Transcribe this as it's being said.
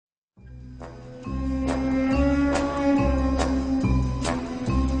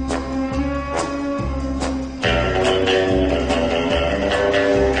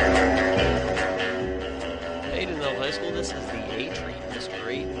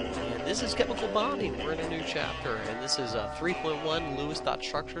This is chemical bonding. We're in a new chapter, and this is 3.1 Lewis dot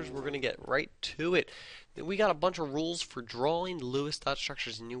structures. We're going to get right to it. We got a bunch of rules for drawing Lewis dot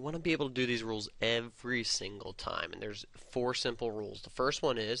structures, and you want to be able to do these rules every single time. And there's 4 simple rules. The first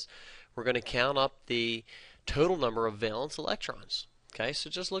one is we're going to count up the total number of valence electrons. Okay, so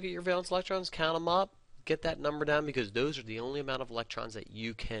just look at your valence electrons, count them up, get that number down because those are the only amount of electrons that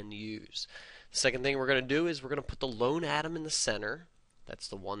you can use. The second thing we're going to do is we're going to put the lone atom in the center. That's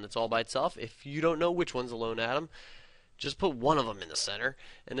the one that's all by itself. If you don't know which one's the lone atom, just put one of them in the center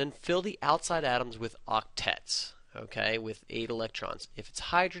and then fill the outside atoms with octets, okay, with 8 electrons. If it's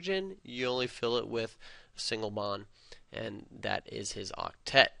hydrogen, you only fill it with a single bond, and that is his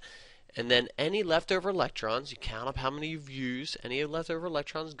octet. And then any leftover electrons, you count up how many you've used, any leftover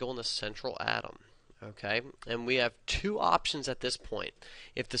electrons go in the central atom. Okay, and we have 2 options at this point.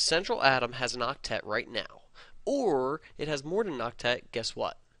 If the central atom has an octet right now, or it has more than an octet, guess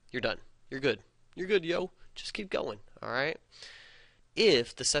what? You're done. You're good. You're good, yo. Just keep going, alright?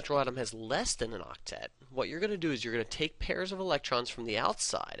 If the central atom has less than an octet, what you're going to do is you're going to take pairs of electrons from the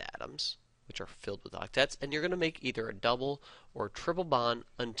outside atoms, which are filled with octets, and you're going to make either a double or a triple bond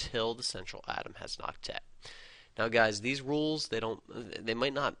until the central atom has an octet. Now guys, these rules, they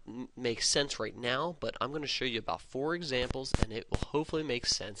might not make sense right now, but I'm going to show you about 4 examples, and it will hopefully make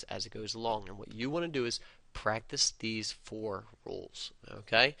sense as it goes along. And what you want to do is practice these 4 rules.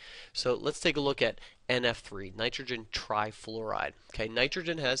 Okay, so let's take a look at NF3, nitrogen trifluoride. Okay,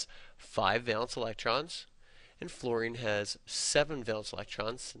 nitrogen has 5 valence electrons, and fluorine has 7 valence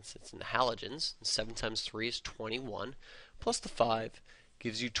electrons since it's in the halogens. 7 times 3 is 21, plus the 5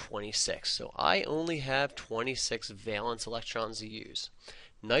 gives you 26. So I only have 26 valence electrons to use.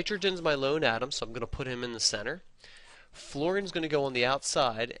 Nitrogen's my lone atom, so I'm going to put him in the center. Fluorine's going to go on the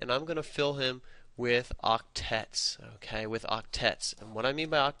outside, and I'm going to fill him with octets. Okay, with octets. And what I mean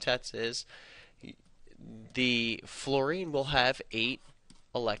by octets is the fluorine will have 8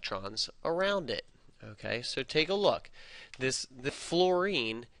 electrons around it. Okay, so take a look. The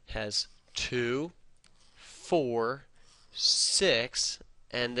fluorine has 2, 4, 6,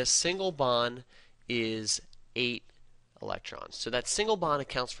 and the single bond is 8 electrons. So that single bond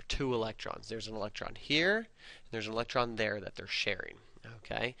accounts for 2 electrons. There's an electron here, and there's an electron there that they're sharing.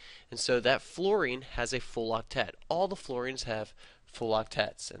 Okay, and so that fluorine has a full octet. All the fluorines have full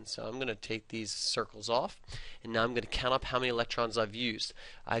octets, and so I'm going to take these circles off, and now I'm going to count up how many electrons I've used.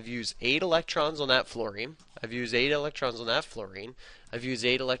 I've used 8 electrons on that fluorine. I've used 8 electrons on that fluorine. I've used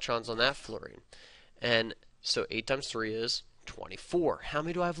 8 electrons on that fluorine. And so 8 times 3 is 24. How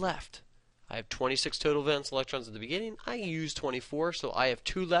many do I have left? I have 26 total valence electrons at the beginning. I used 24, so I have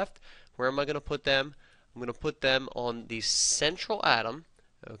 2 left. Where am I going to put them? I'm going to put them on the central atom.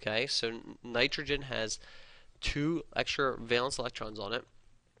 Okay, so nitrogen has 2 extra valence electrons on it.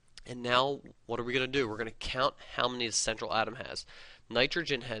 And now what are we going to do? We're going to count how many the central atom has.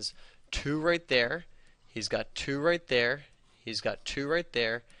 Nitrogen has 2 right there. He's got 2 right there. He's got 2 right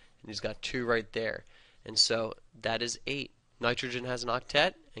there. And he's got 2 right there. And so that is 8. Nitrogen has an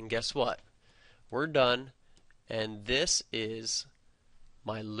octet, and guess what? We're done, and this is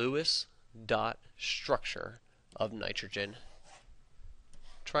my Lewis dot structure of nitrogen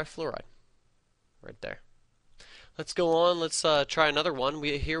trifluoride right there. Let's go on. Let's try another one.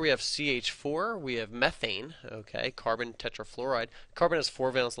 Here we have CH4. We have methane. Okay, carbon tetrafluoride. Carbon has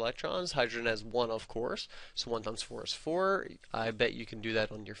 4 valence electrons. Hydrogen has 1, of course. So 1 times 4 is 4. I bet you can do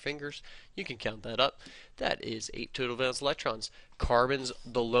that on your fingers. You can count that up. That is 8 total valence electrons. Carbon's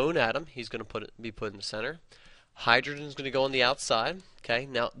the lone atom. He's going to be put in the center. Hydrogen's going to go on the outside. Okay,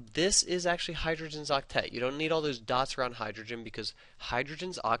 now this is actually hydrogen's octet. You don't need all those dots around hydrogen because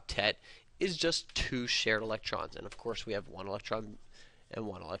hydrogen's octet is just 2 shared electrons, and of course we have 1 electron and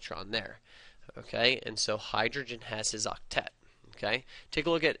 1 electron there. Okay, and so hydrogen has his octet. Okay, take a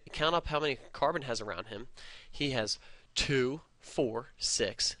look at, count up how many carbon has around him. He has 2, 4,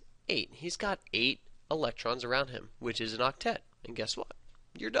 6, 8. He's got 8 electrons around him, which is an octet. And guess what?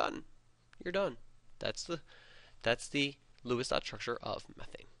 You're done. You're done. That's the Lewis dot structure of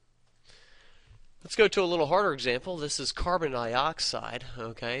methane. Let's go to a little harder example. This is carbon dioxide,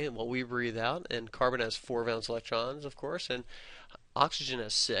 okay, what we breathe out, and carbon has 4 valence electrons, of course, and oxygen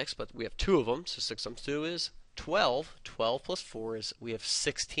has 6, but we have 2 of them, so 6 times 2 is 12. 12 plus 4 is, we have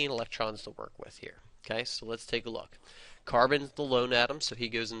 16 electrons to work with here. Okay, so let's take a look. Carbon's the lone atom, so he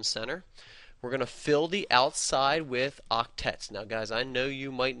goes in the center. We're going to fill the outside with octets. Now guys, I know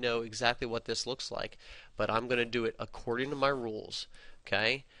you might know exactly what this looks like, but I'm going to do it according to my rules.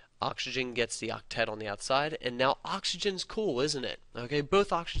 Okay, oxygen gets the octet on the outside, and now oxygen's cool, isn't it? Okay, both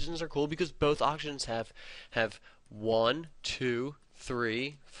oxygens are cool because both oxygens have 1, 2,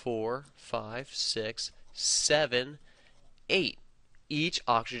 3, 4, 5, 6, 7, 8. Each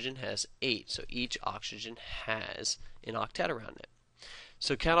oxygen has 8, so each oxygen has an octet around it.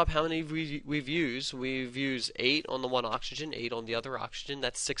 So count up how many we've used. We've used 8 on the one oxygen, 8 on the other oxygen.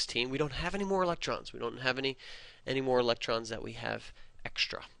 That's 16. We don't have any more electrons. We don't have any more electrons that we have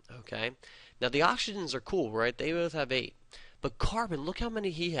extra. Okay. Now the oxygens are cool, right? They both have 8. But carbon, look how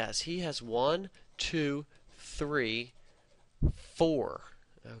many he has. He has 1, 2, 3, 4.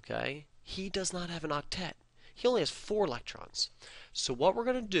 Okay. He does not have an octet. He only has 4 electrons. So what we're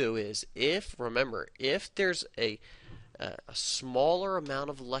going to do is, remember, if there's a smaller amount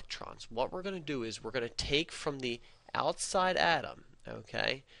of electrons, what we're going to do is we're going to take from the outside atom,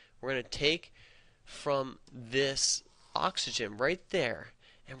 okay? We're going to take from this oxygen right there,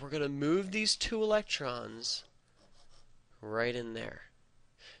 and we're going to move these 2 electrons right in there.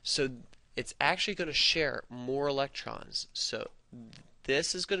 So it's actually going to share more electrons. So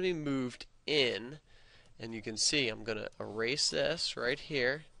this is going to be moved in, and you can see I'm going to erase this right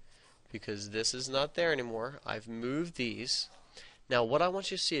here, because this is not there anymore. I've moved these. Now what I want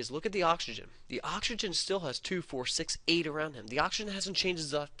you to see is look at the oxygen. The oxygen still has 2, 4, 6, 8 around him. The oxygen hasn't changed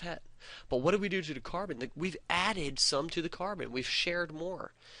its octet. But what did we do to the carbon? We've added some to the carbon. We've shared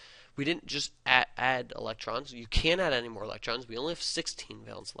more. We didn't just add electrons. You can't add any more electrons. We only have 16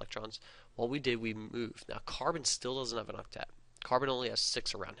 valence electrons. What we did, we moved. Now carbon still doesn't have an octet. Carbon only has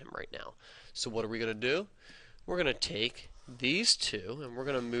 6 around him right now. So what are we going to do? We're going to take these 2 and we're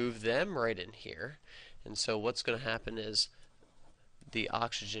going to move them right in here. And so what's going to happen is the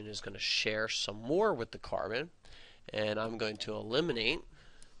oxygen is going to share some more with the carbon, and I'm going to eliminate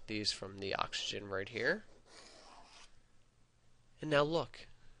these from the oxygen right here. And now look,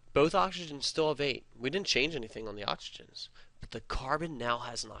 both oxygens still have 8. We didn't change anything on the oxygens, but the carbon now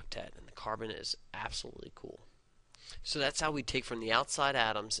has an octet, and the carbon is absolutely cool. So that's how we take from the outside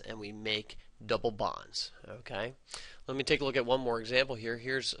atoms and we make double bonds. Okay, let me take a look at one more example here.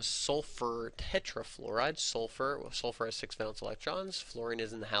 Here's sulfur tetrafluoride. Sulfur has 6 valence electrons. Fluorine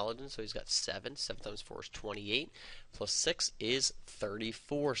is in the halogen, so he's got 7. 7 times 4 is 28. Plus 6 is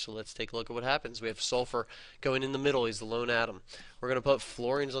 34. So let's take a look at what happens. We have sulfur going in the middle. He's the lone atom. We're going to put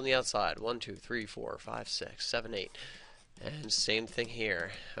fluorines on the outside. 1, 2, 3, 4, 5, 6, 7, 8. And same thing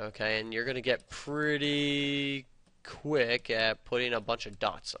here. Okay, and you're going to get pretty quick at putting a bunch of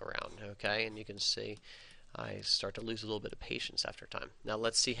dots around, okay? And you can see I start to lose a little bit of patience after time. Now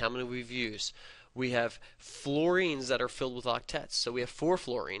let's see how many we've used. We have fluorines that are filled with octets. So we have 4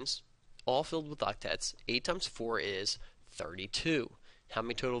 fluorines, all filled with octets. 8 times 4 is 32. How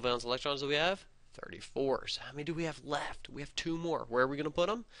many total valence electrons do we have? 34. So how many do we have left? We have 2 more. Where are we going to put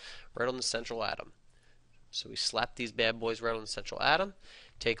them? Right on the central atom. So we slap these bad boys right on the central atom.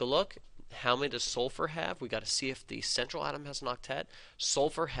 Take a look. How many does sulfur have? We got to see if the central atom has an octet.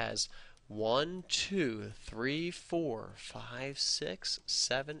 Sulfur has 1, 2, 3, 4, 5, 6,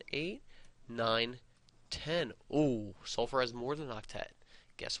 7, 8, 9, 10. Ooh, sulfur has more than an octet.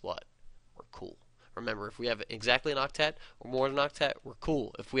 Guess what? We're cool. Remember, if we have exactly an octet or more than an octet, we're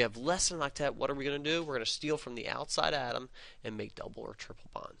cool. If we have less than an octet, what are we going to do? We're going to steal from the outside atom and make double or triple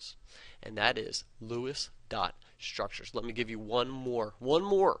bonds. And that is Lewis dot structures. Let me give you one more.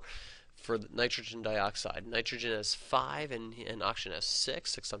 For the nitrogen dioxide. Nitrogen has 5 and oxygen has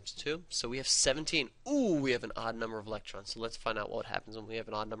 6. 6 times 2. So we have 17. Ooh, we have an odd number of electrons. So let's find out what happens when we have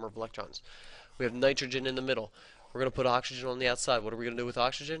an odd number of electrons. We have nitrogen in the middle. We're going to put oxygen on the outside. What are we going to do with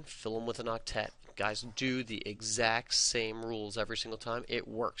oxygen? Fill them with an octet. Guys, do the exact same rules every single time. It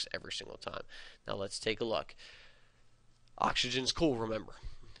works every single time. Now let's take a look. Oxygen's cool, remember.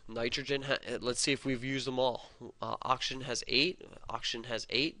 Nitrogen, let's see if we've used them all. Oxygen has 8. Oxygen has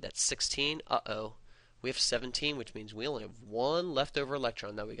 8. That's 16. Uh-oh. We have 17, which means we only have 1 leftover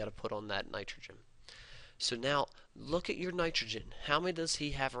electron that we got to put on that nitrogen. So now, look at your nitrogen. How many does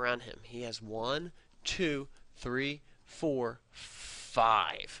he have around him? He has 1, 2, 3, 4,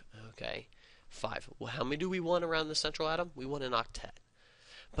 5. Okay, 5. Well, how many do we want around the central atom? We want an octet.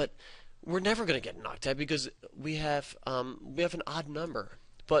 But we're never going to get an octet because we have an odd number.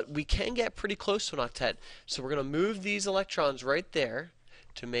 But we can get pretty close to an octet. So we're going to move these electrons right there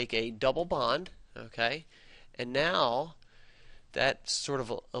to make a double bond. Okay, and now that sort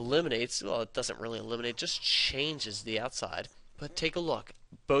of eliminates, well, it doesn't really eliminate, just changes the outside. But take a look.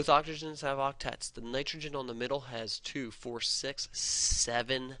 Both oxygens have octets. The nitrogen on the middle has 2, 4, 6,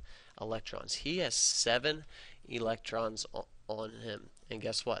 7 electrons. He has 7 electrons on him. And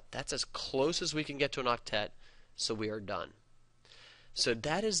guess what? That's as close as we can get to an octet, so we are done. So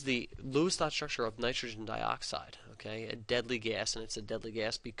that is the Lewis dot structure of nitrogen dioxide, okay? A deadly gas, and it's a deadly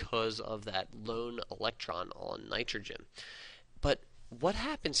gas because of that lone electron on nitrogen. But what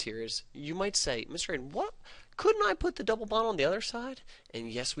happens here is you might say, Mr. Ayton, what? Couldn't I put the double bond on the other side? And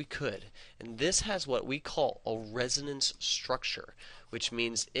yes, we could. And this has what we call a resonance structure, which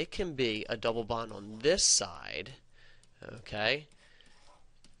means it can be a double bond on this side, okay,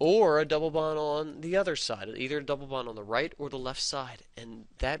 or a double bond on the other side, either a double bond on the right or the left side. And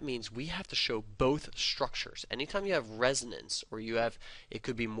that means we have to show both structures. Anytime you have resonance, or you have, it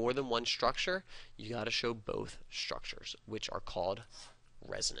could be more than one structure, you got to show both structures, which are called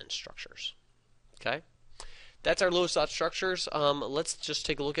resonance structures. Okay? That's our Lewis dot structures. Let's just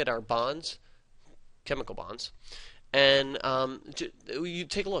take a look at our bonds, chemical bonds. And you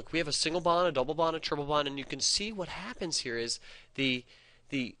take a look. We have a single bond, a double bond, a triple bond, and you can see what happens here is the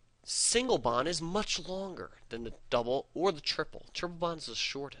single bond is much longer than the double or the triple. Triple bond is the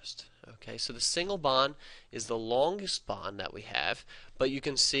shortest. Okay, so the single bond is the longest bond that we have, but you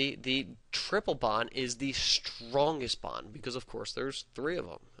can see the triple bond is the strongest bond because, of course, there's 3 of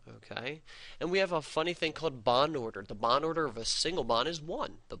them. Okay, and we have a funny thing called bond order. The bond order of a single bond is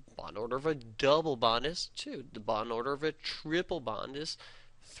 1. The bond order of a double bond is 2. The bond order of a triple bond is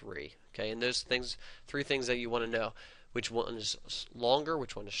 3. Okay, and those things, 3 things that you want to know: which one is longer,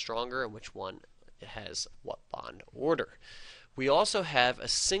 which one is stronger, and which one has what bond order. We also have a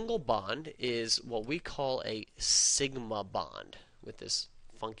single bond is what we call a sigma bond, with this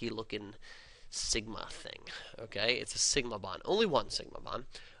funky looking sigma thing. Okay, it's a sigma bond, only one sigma bond.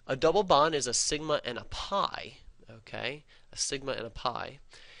 A double bond is a sigma and a pi. Okay, a sigma and a pi.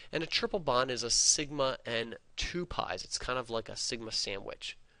 And a triple bond is a sigma and 2 pi's. It's kind of like a sigma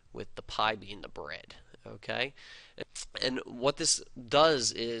sandwich, with the pi being the bread. Okay, and what this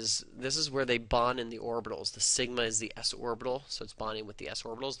does is, this is where they bond in the orbitals. The sigma is the s orbital, so it's bonding with the s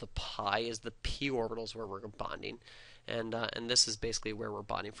orbitals. The pi is the p orbitals, where we're bonding, and this is basically where we're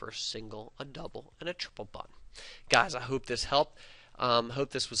bonding for a single, a double, and a triple bond. Guys, I hope this helped.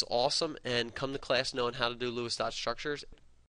 Hope this was awesome, and come to class knowing how to do Lewis dot structures.